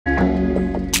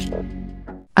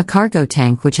A cargo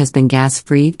tank which has been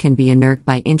gas-freed can be inert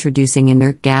by introducing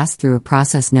inert gas through a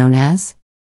process known as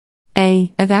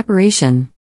A.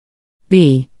 Evaporation,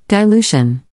 B.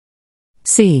 Dilution,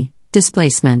 C.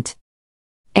 Displacement.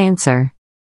 Answer: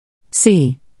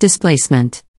 C.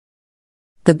 Displacement.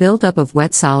 The buildup of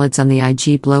wet solids on the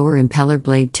IG blower impeller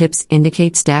blade tips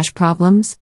indicates dash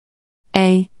problems.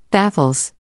 A.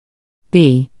 Baffles,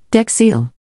 B. Deck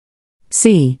seal,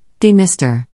 C.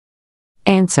 Demister.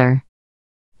 Answer: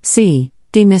 C.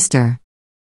 Demister.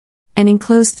 An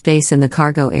enclosed space in the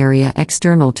cargo area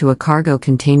external to a cargo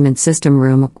containment system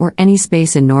room or any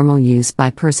space in normal use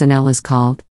by personnel is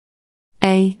called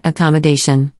A.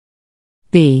 Accommodation,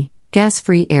 B.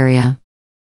 Gas-free area,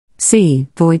 C.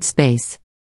 Void space,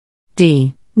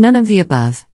 D. None of the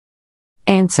above.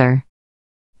 Answer: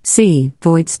 C.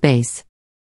 Void space.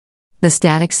 The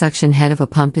static suction head of a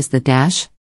pump is the dash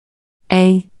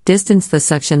A. Distance the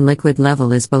suction liquid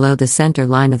level is below the center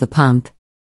line of the pump,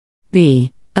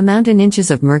 B. Amount in inches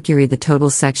of mercury the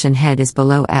total suction head is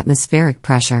below atmospheric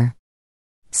pressure,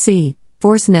 C.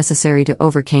 Force necessary to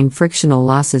overcome frictional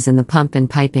losses in the pump and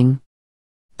piping,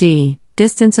 D.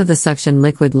 Distance of the suction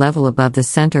liquid level above the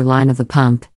center line of the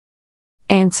pump.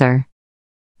 Answer: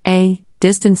 A.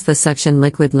 Distance the suction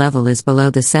liquid level is below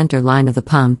the center line of the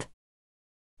pump.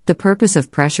 The purpose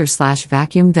of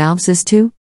pressure/vacuum valves is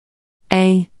to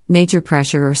A. Major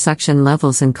pressure or suction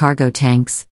levels in cargo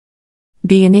tanks,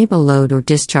 B. Enable load or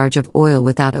discharge of oil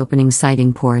without opening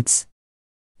sighting ports,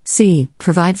 C.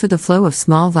 Provide for the flow of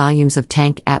small volumes of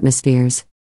tank atmospheres,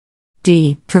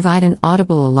 D. Provide an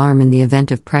audible alarm in the event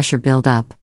of pressure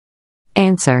buildup.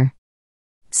 Answer: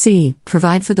 C.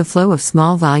 Provide for the flow of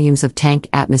small volumes of tank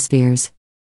atmospheres.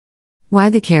 Why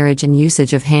the carriage and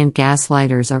usage of hand gas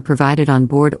lighters are provided on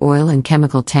board oil and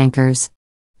chemical tankers.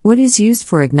 What is used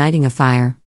for igniting a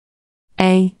fire?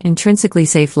 A. Intrinsically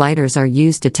safe lighters are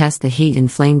used to test the heat in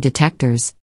flame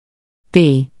detectors.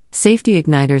 B. Safety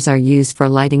igniters are used for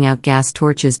lighting out gas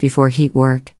torches before heat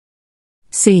work.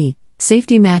 C.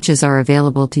 Safety matches are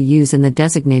available to use in the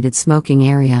designated smoking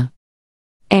area.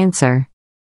 Answer: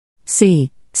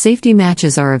 C. Safety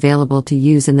matches are available to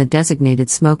use in the designated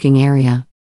smoking area.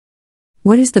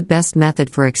 What is the best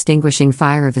method for extinguishing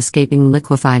fire of escaping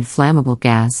liquefied flammable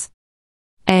gas?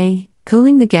 A.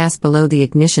 Cooling the gas below the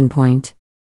ignition point,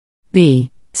 B.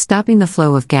 Stopping the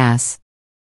flow of gas,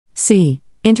 C.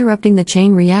 Interrupting the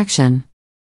chain reaction,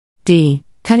 D.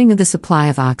 Cutting of the supply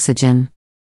of oxygen.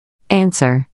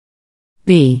 Answer: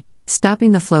 B.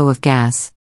 Stopping the flow of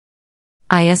gas.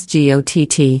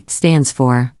 ISGOTT stands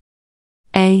for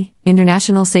A.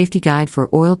 International Safety Guide for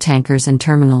Oil Tankers and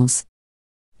Terminals,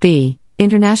 B.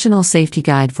 International Safety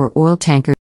Guide for Oil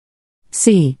Tankers,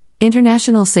 C.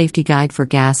 International Safety Guide for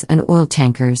Gas and Oil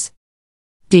Tankers,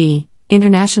 D.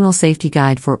 International Safety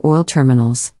Guide for Oil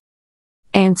Terminals.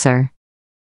 Answer: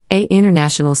 A.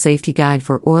 International Safety Guide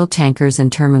for Oil Tankers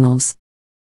and Terminals.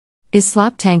 Is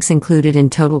slop tanks included in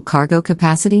total cargo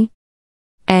capacity?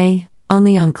 A.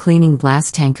 Only on cleaning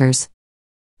blast tankers,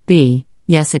 B.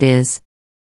 Yes it is,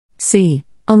 C.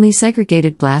 Only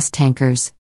segregated blast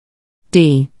tankers,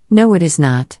 D. No it is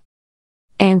not.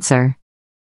 Answer: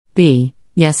 B.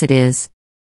 Yes it is.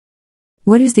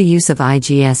 What is the use of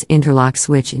IGS interlock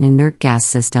switch in inert gas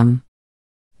system?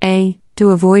 A.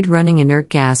 To avoid running inert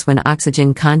gas when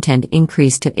oxygen content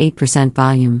increased to 8%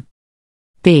 volume,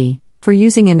 B. For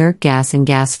using inert gas in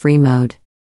gas-free mode,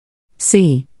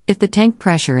 C. If the tank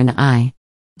pressure in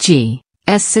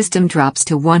IGS system drops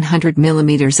to 100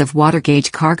 mm of water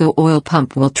gauge cargo oil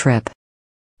pump will trip,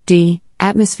 D.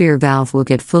 Atmosphere valve will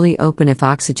get fully open if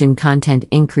oxygen content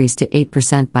increased to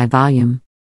 8% by volume.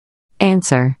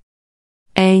 Answer: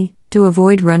 A. To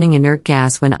avoid running inert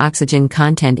gas when oxygen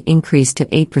content increased to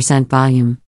 8%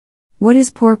 volume. What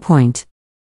is pour point?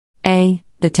 A.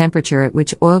 The temperature at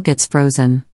which oil gets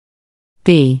frozen,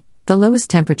 B. The lowest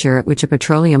temperature at which a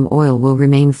petroleum oil will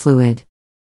remain fluid,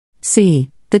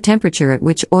 C. The temperature at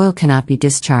which oil cannot be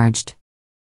discharged,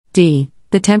 D.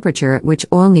 The temperature at which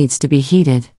oil needs to be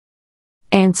heated.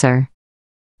 Answer: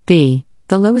 B.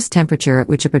 The lowest temperature at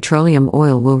which a petroleum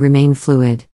oil will remain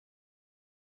fluid.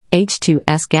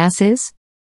 H2S gas is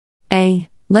A.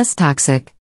 Less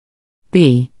toxic,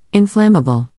 B.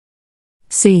 Inflammable,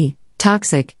 C.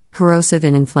 Toxic, corrosive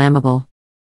and inflammable.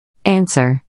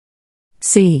 Answer: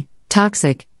 C.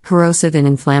 Toxic, corrosive and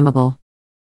inflammable.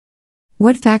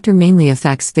 What factor mainly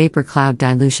affects vapor cloud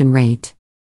dilution rate?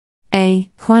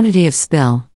 A. Quantity of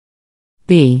spill,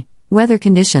 B. Weather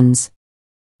conditions,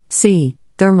 C.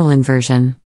 Thermal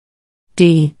inversion,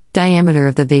 D. Diameter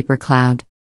of the vapor cloud.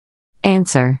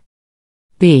 Answer: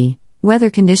 B. Weather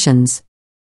conditions.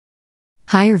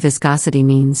 Higher viscosity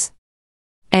means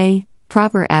A.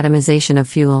 Proper atomization of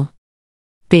fuel.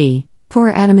 B.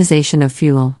 Poor atomization of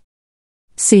fuel.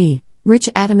 C. Rich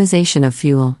atomization of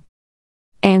fuel.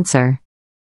 Answer.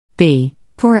 B.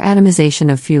 Poor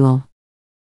atomization of fuel.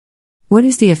 What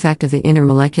is the effect of the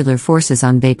intermolecular forces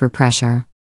on vapor pressure?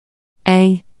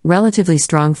 A. Relatively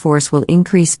strong force will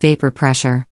increase vapor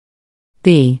pressure.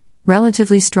 B.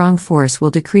 Relatively strong force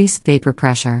will decrease vapor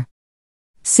pressure.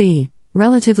 C.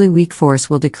 Relatively weak force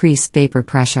will decrease vapor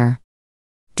pressure.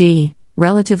 D.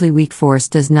 Relatively weak force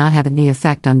does not have any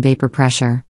effect on vapor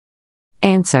pressure.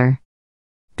 Answer.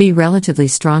 B. Relatively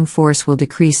strong force will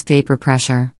decrease vapor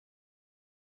pressure.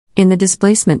 In the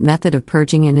displacement method of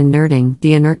purging and inerting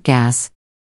the inert gas,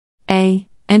 A.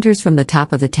 Enters from the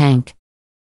top of the tank.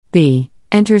 B.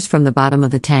 Enters from the bottom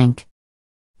of the tank.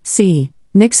 C.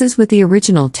 Mixes with the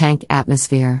original tank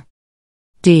atmosphere.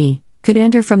 D. Could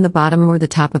enter from the bottom or the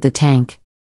top of the tank.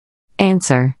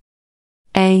 Answer.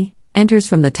 A. Enters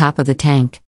from the top of the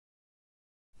tank.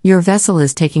 Your vessel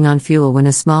is taking on fuel when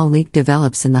a small leak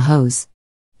develops in the hose.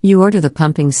 You order the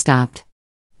pumping stopped.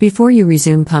 Before you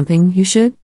resume pumping, you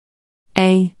should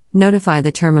A. Notify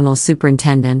the terminal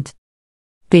superintendent.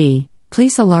 B.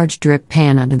 Place a large drip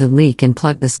pan under the leak and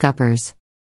plug the scuppers.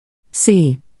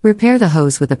 C. Repair the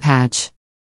hose with a patch.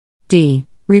 D.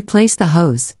 Replace the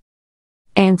hose.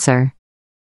 Answer.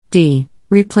 D.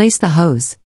 Replace the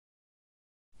hose.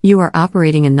 You are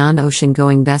operating a non-ocean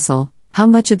going vessel. How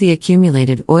much of the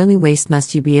accumulated oily waste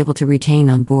must you be able to retain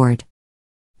on board?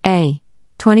 A.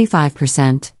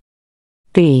 25%.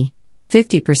 B.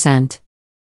 50%.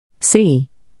 C.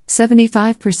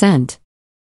 75%.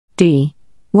 D.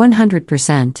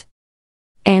 100%.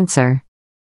 Answer.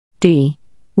 D.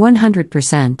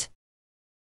 100%.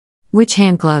 Which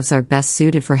hand gloves are best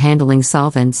suited for handling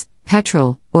solvents,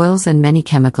 petrol, oils and many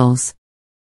chemicals?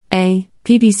 A.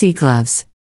 PVC gloves.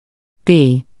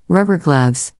 B. Rubber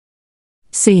gloves.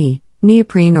 C.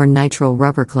 Neoprene or nitrile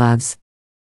rubber gloves.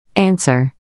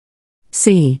 Answer.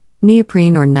 C.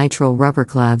 Neoprene or nitrile rubber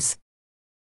gloves.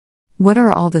 What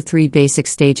are all the three basic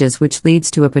stages which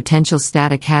leads to a potential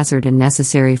static hazard and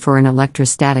necessary for an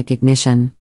electrostatic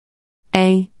ignition?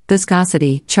 A.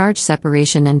 Viscosity, charge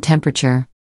separation and temperature.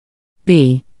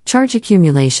 B. Charge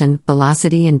accumulation,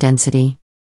 velocity and density.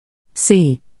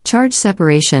 C. Charge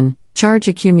separation, charge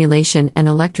accumulation and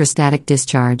electrostatic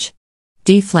discharge.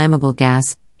 D. Flammable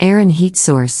gas, air and heat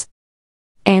source.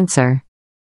 Answer.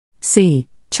 C.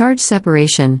 Charge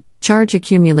separation, charge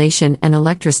accumulation and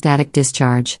electrostatic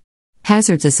discharge.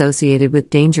 Hazards associated with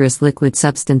dangerous liquid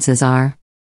substances are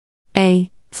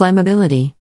A.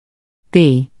 Flammability.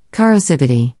 B.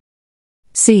 Corrosivity.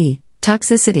 C.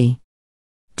 Toxicity.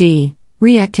 D.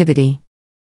 Reactivity.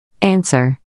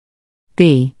 Answer.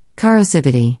 B.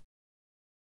 Corrosivity.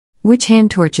 Which hand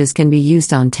torches can be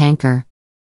used on tanker?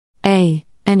 A.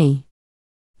 Any.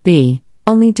 B.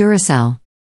 Only Duracell.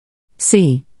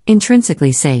 C.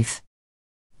 Intrinsically safe.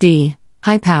 D.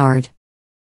 High-powered.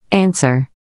 Answer.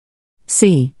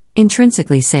 C.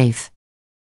 Intrinsically safe.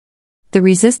 The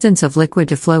resistance of liquid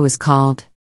to flow is called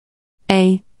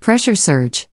A. Pressure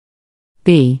surge.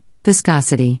 B.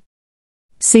 Viscosity.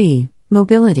 C.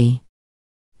 Mobility.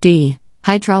 D.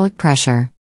 Hydraulic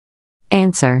pressure.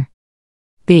 Answer.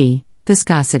 B.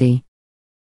 Viscosity.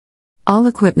 All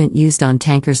equipment used on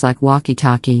tankers like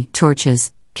walkie-talkie,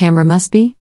 torches, camera must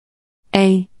be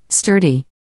A. Sturdy.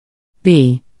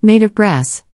 B. Made of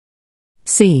brass.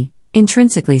 C.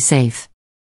 Intrinsically safe.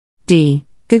 D.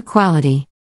 Good quality.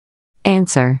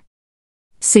 Answer.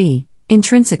 C.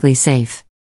 Intrinsically safe.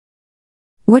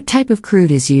 What type of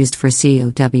crude is used for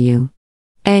COW?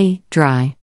 A.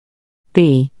 Dry.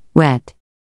 B. Wet.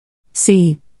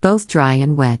 C. Both dry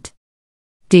and wet.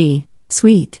 D.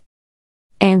 Sweet.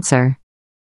 Answer.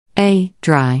 A.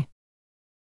 Dry.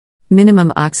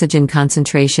 Minimum oxygen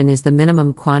concentration is the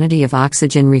minimum quantity of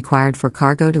oxygen required for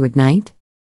cargo to ignite?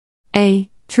 A.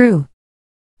 True.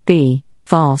 B.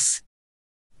 False.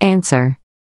 Answer.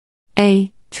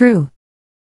 A. True.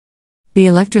 The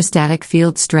electrostatic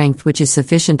field strength which is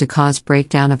sufficient to cause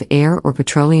breakdown of air or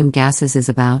petroleum gases is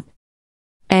about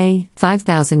A.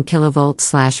 5000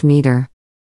 kV/meter.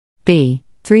 B.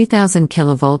 3000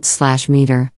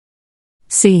 kV/meter.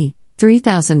 C.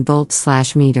 3000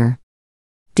 volts/meter.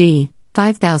 D.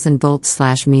 5000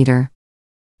 volts/meter.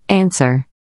 Answer.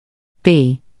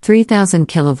 B. 3000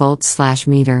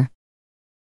 kV/meter.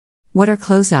 What are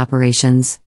closed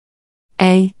operations?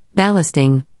 A.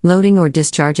 Ballasting, loading or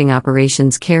discharging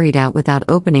operations carried out without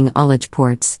opening ullage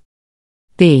ports.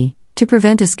 B. To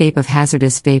prevent escape of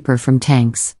hazardous vapor from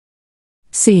tanks.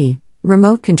 C.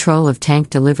 Remote control of tank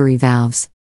delivery valves.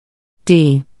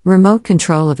 D. Remote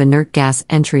control of inert gas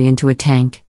entry into a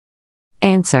tank.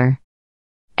 Answer.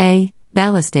 A.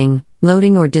 Ballasting,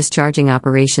 loading or discharging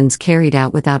operations carried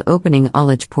out without opening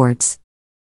ullage ports.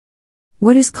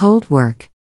 What is cold work?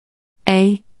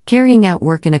 A. Carrying out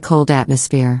work in a cold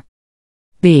atmosphere.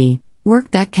 B. Work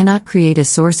that cannot create a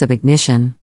source of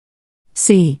ignition.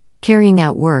 C. Carrying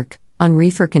out work on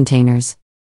reefer containers.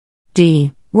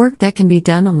 D. Work that can be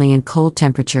done only in cold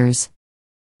temperatures.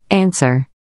 Answer.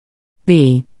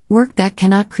 B. Work that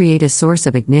cannot create a source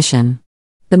of ignition.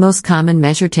 The most common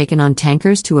measure taken on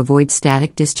tankers to avoid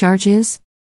static discharge is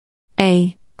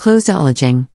A. Closed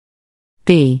ullaging.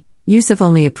 B. Use of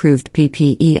only approved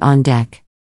PPE on deck.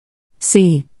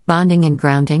 C. Bonding and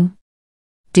grounding.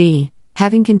 D.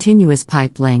 Having continuous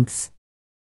pipe lengths.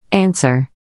 Answer.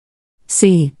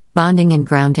 C. Bonding and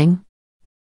grounding.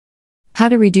 How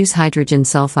to reduce hydrogen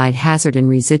sulfide hazard in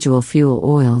residual fuel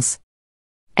oils.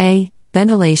 A.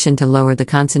 Ventilation to lower the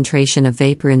concentration of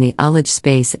vapor in the ullage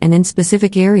space and in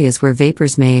specific areas where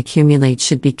vapors may accumulate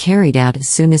should be carried out as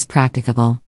soon as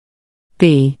practicable.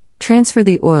 B. Transfer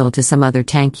the oil to some other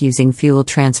tank using fuel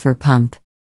transfer pump.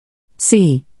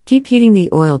 C. Keep heating the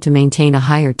oil to maintain a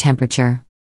higher temperature.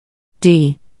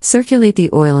 D. Circulate the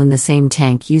oil in the same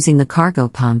tank using the cargo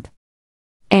pump.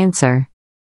 Answer.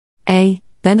 A.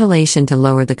 Ventilation to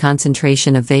lower the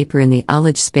concentration of vapor in the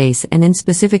ullage space and in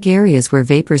specific areas where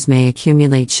vapors may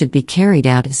accumulate should be carried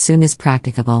out as soon as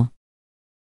practicable.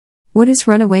 What is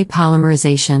runaway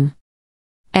polymerization?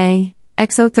 A.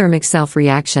 Exothermic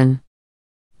self-reaction.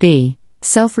 B.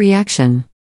 Self-reaction.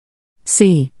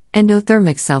 C.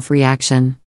 Endothermic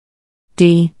self-reaction.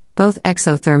 D. Both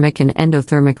exothermic and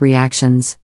endothermic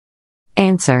reactions.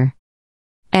 Answer.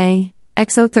 A.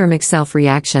 Exothermic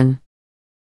self-reaction.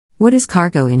 What is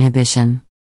cargo inhibition?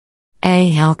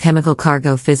 A. Alchemical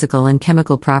cargo physical and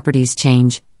chemical properties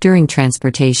change during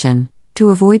transportation.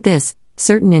 To avoid this,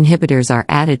 certain inhibitors are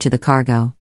added to the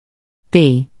cargo.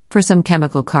 B. For some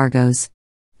chemical cargoes,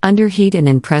 under heat and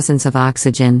in presence of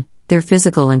oxygen, their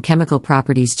physical and chemical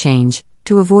properties change.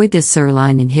 To avoid this,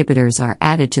 certain inhibitors are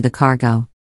added to the cargo.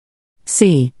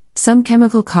 C. Some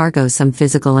chemical cargoes, some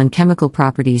physical and chemical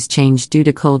properties change due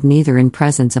to cold, neither in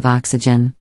presence of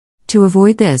oxygen. To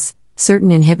avoid this,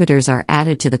 certain inhibitors are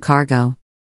added to the cargo.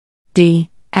 D.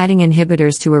 Adding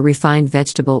inhibitors to a refined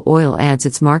vegetable oil adds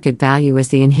its market value as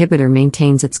the inhibitor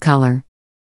maintains its color.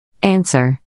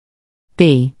 Answer.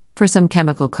 B. For some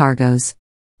chemical cargoes,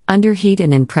 under heat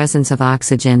and in presence of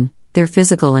oxygen, their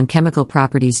physical and chemical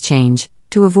properties change.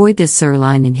 To avoid this, certain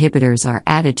inhibitors are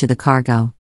added to the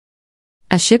cargo.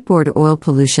 A shipboard oil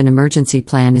pollution emergency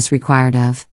plan is required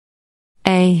of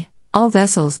A. All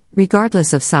vessels,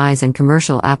 regardless of size and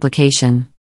commercial application.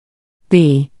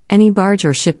 B. Any barge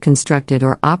or ship constructed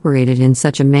or operated in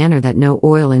such a manner that no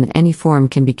oil in any form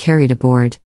can be carried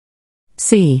aboard.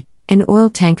 C. An oil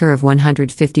tanker of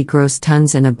 150 gross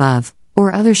tons and above,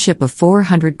 or other ship of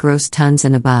 400 gross tons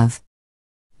and above.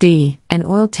 D. An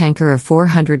oil tanker of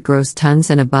 400 gross tons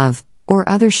and above, or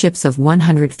other ships of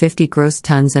 150 gross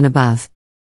tons and above.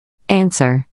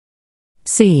 Answer.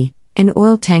 C. An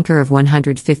oil tanker of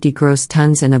 150 gross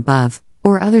tons and above,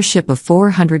 or other ship of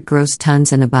 400 gross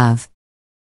tons and above.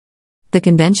 The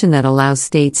convention that allows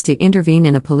states to intervene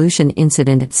in a pollution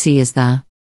incident at sea is the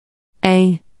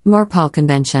A. MARPOL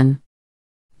Convention.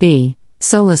 B.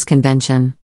 SOLAS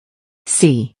Convention.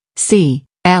 C.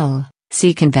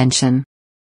 C.L.C. Convention.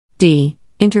 D.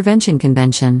 Intervention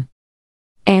Convention.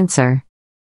 Answer.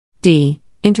 D.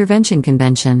 Intervention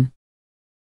Convention.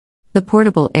 The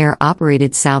portable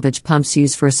air-operated salvage pumps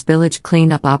used for spillage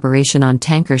cleanup operation on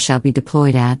tanker shall be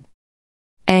deployed at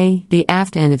A. The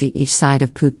aft end of each side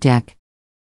of poop deck.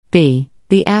 B.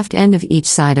 The aft end of each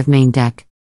side of main deck.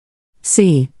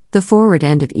 C. The forward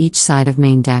end of each side of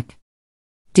main deck.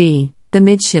 D. The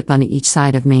midship on each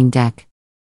side of main deck.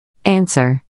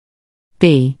 Answer.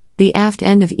 B. The aft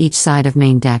end of each side of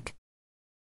main deck.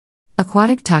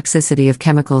 Aquatic toxicity of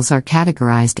chemicals are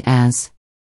categorized as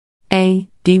A.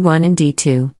 D1 and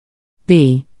D2.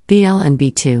 B. BL and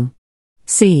B2.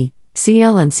 C.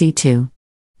 CL and C2.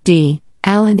 D.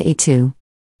 Al and A2.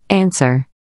 Answer.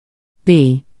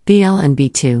 B. BL and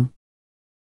B2.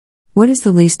 What is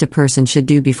the least a person should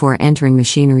do before entering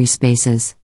machinery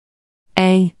spaces?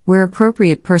 A. Wear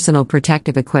appropriate personal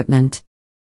protective equipment.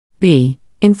 B.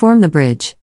 Inform the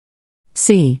bridge.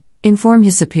 C. Inform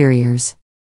his superiors.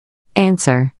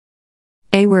 Answer.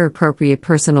 A. Wear appropriate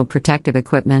personal protective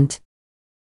equipment.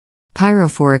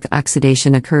 Pyrophoric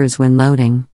oxidation occurs when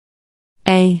loading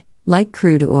A. Light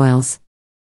crude oils.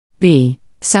 B.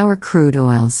 Sour crude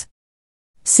oils.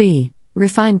 C.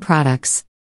 Refined products.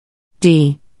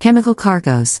 D. Chemical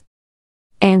cargoes.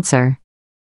 Answer.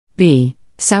 B.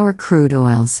 Sour crude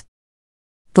oils.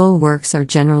 Full works are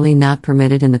generally not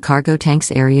permitted in the cargo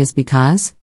tanks areas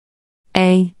because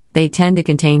A. They tend to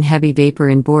contain heavy vapor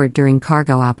inboard during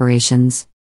cargo operations.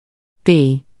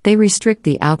 B. They restrict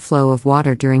the outflow of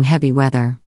water during heavy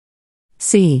weather.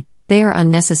 C. They are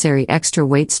unnecessary extra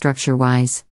weight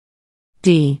structure-wise.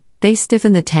 D. They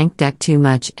stiffen the tank deck too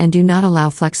much and do not allow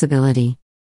flexibility.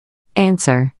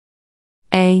 Answer.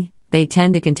 A. They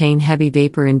tend to contain heavy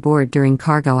vapor inboard during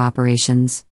cargo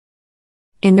operations.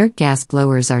 Inert gas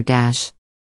blowers are dash.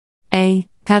 A.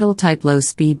 Pedal-type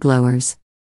low-speed blowers.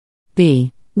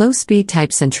 B. Low-speed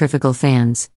type centrifugal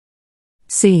fans.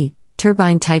 C.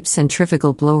 Turbine-type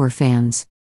centrifugal blower fans.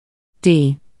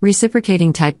 D.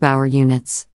 Reciprocating type Bauer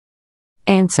units.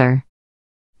 Answer.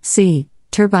 C.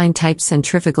 Turbine-type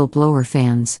centrifugal blower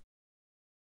fans.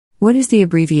 What is the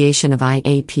abbreviation of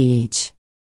IAPH?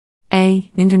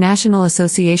 A. International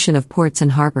Association of Ports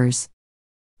and Harbors.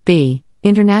 B.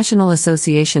 International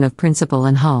Association of Principal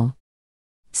and Hull.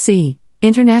 C.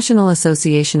 International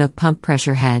Association of Pump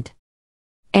Pressure Head.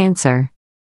 Answer.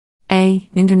 A.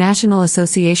 International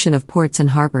Association of Ports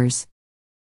and Harbors.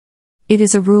 It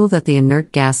is a rule that the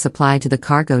inert gas supply to the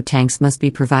cargo tanks must be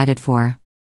provided for.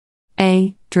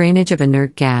 A. Drainage of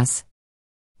inert gas.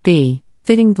 B.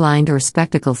 Fitting blind or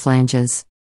spectacle flanges.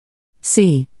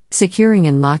 C. Securing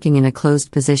and locking in a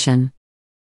closed position.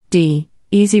 D.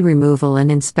 Easy removal and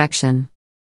inspection.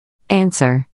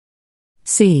 Answer.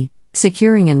 C.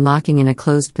 Securing and locking in a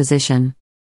closed position.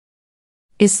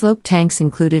 Is slope tanks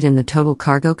included in the total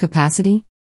cargo capacity?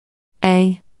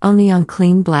 A. Only on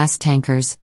clean blast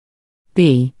tankers.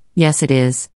 B. Yes, it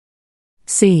is.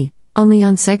 C. Only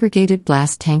on segregated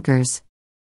blast tankers.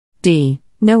 D.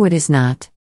 No, it is not.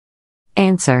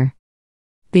 Answer.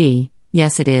 B.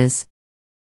 Yes, it is.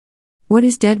 What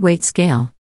is deadweight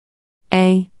scale?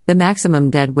 A. The maximum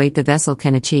dead weight the vessel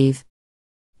can achieve.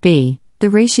 B. The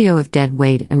ratio of dead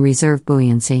weight and reserve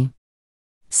buoyancy.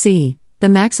 C. The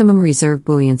maximum reserve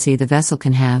buoyancy the vessel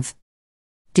can have.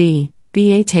 D.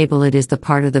 BA table. It is the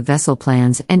part of the vessel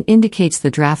plans and indicates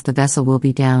the draft the vessel will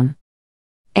be down.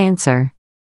 Answer.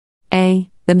 A.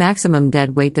 The maximum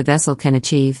dead weight the vessel can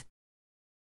achieve.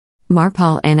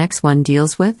 MARPOL Annex 1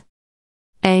 deals with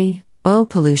A. Oil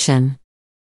pollution.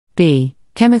 B.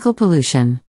 Chemical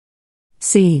pollution.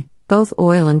 C. Both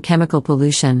oil and chemical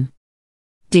pollution.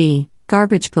 D.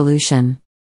 Garbage pollution.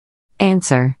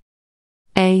 Answer.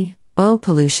 A. Oil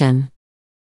pollution.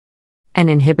 An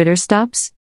inhibitor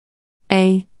stops?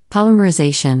 A.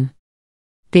 Polymerization.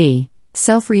 B.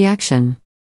 Self-reaction.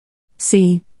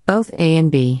 C. Both A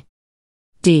and B.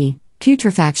 D.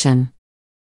 Putrefaction.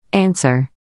 Answer.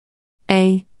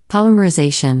 A.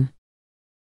 Polymerization.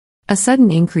 A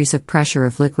sudden increase of pressure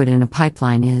of liquid in a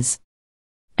pipeline is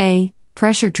A.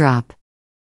 Pressure drop.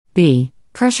 B.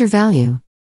 Pressure value.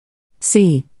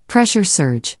 C. Pressure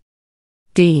surge.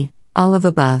 D. All of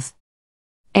above.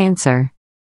 Answer.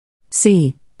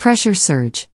 C. Pressure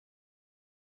surge.